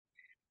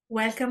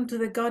Welcome to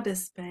the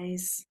Goddess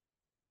Space.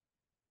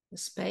 A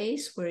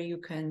space where you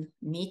can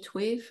meet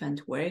with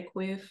and work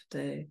with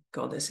the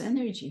goddess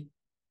energy.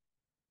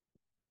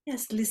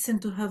 Yes, listen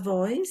to her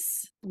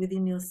voice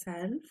within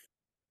yourself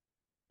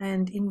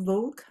and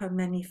invoke her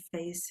many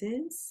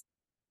faces.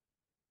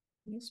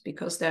 Yes,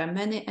 because there are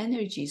many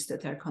energies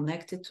that are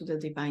connected to the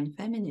divine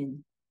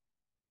feminine.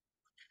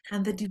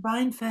 And the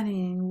divine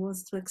feminine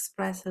wants to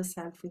express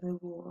herself in the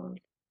world,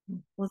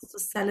 wants to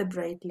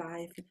celebrate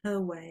life in her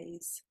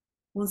ways,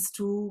 wants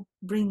to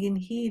bring in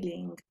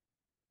healing.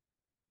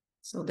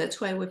 So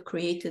that's why we've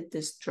created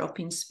this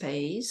drop-in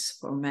space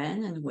for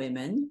men and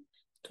women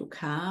to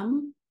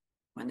come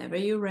whenever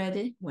you're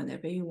ready,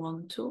 whenever you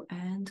want to,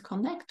 and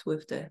connect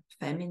with the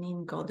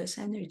feminine goddess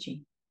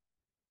energy.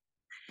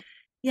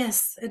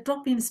 Yes, a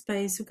drop-in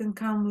space you can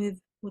come with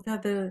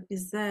whatever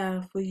is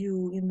there for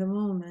you in the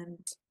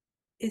moment.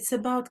 It's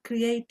about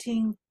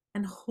creating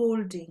and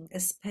holding a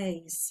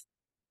space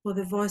for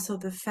the voice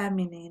of the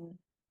feminine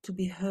to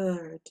be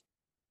heard.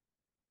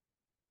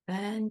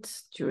 And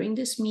during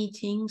these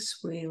meetings,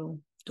 we'll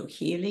do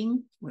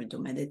healing, we'll do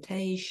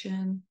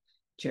meditation,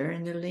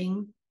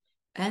 journaling,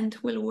 and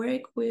we'll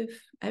work with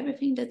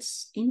everything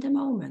that's in the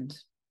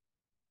moment.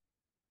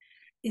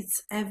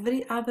 It's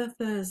every other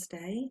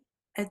Thursday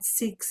at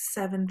 6,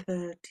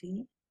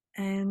 7:30,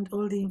 and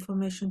all the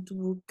information to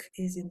book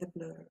is in the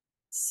blur.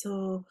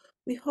 So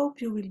we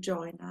hope you will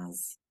join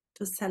us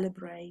to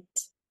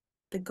celebrate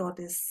the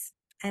goddess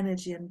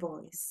energy and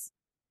voice.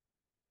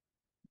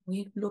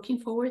 We're looking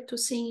forward to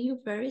seeing you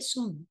very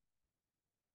soon.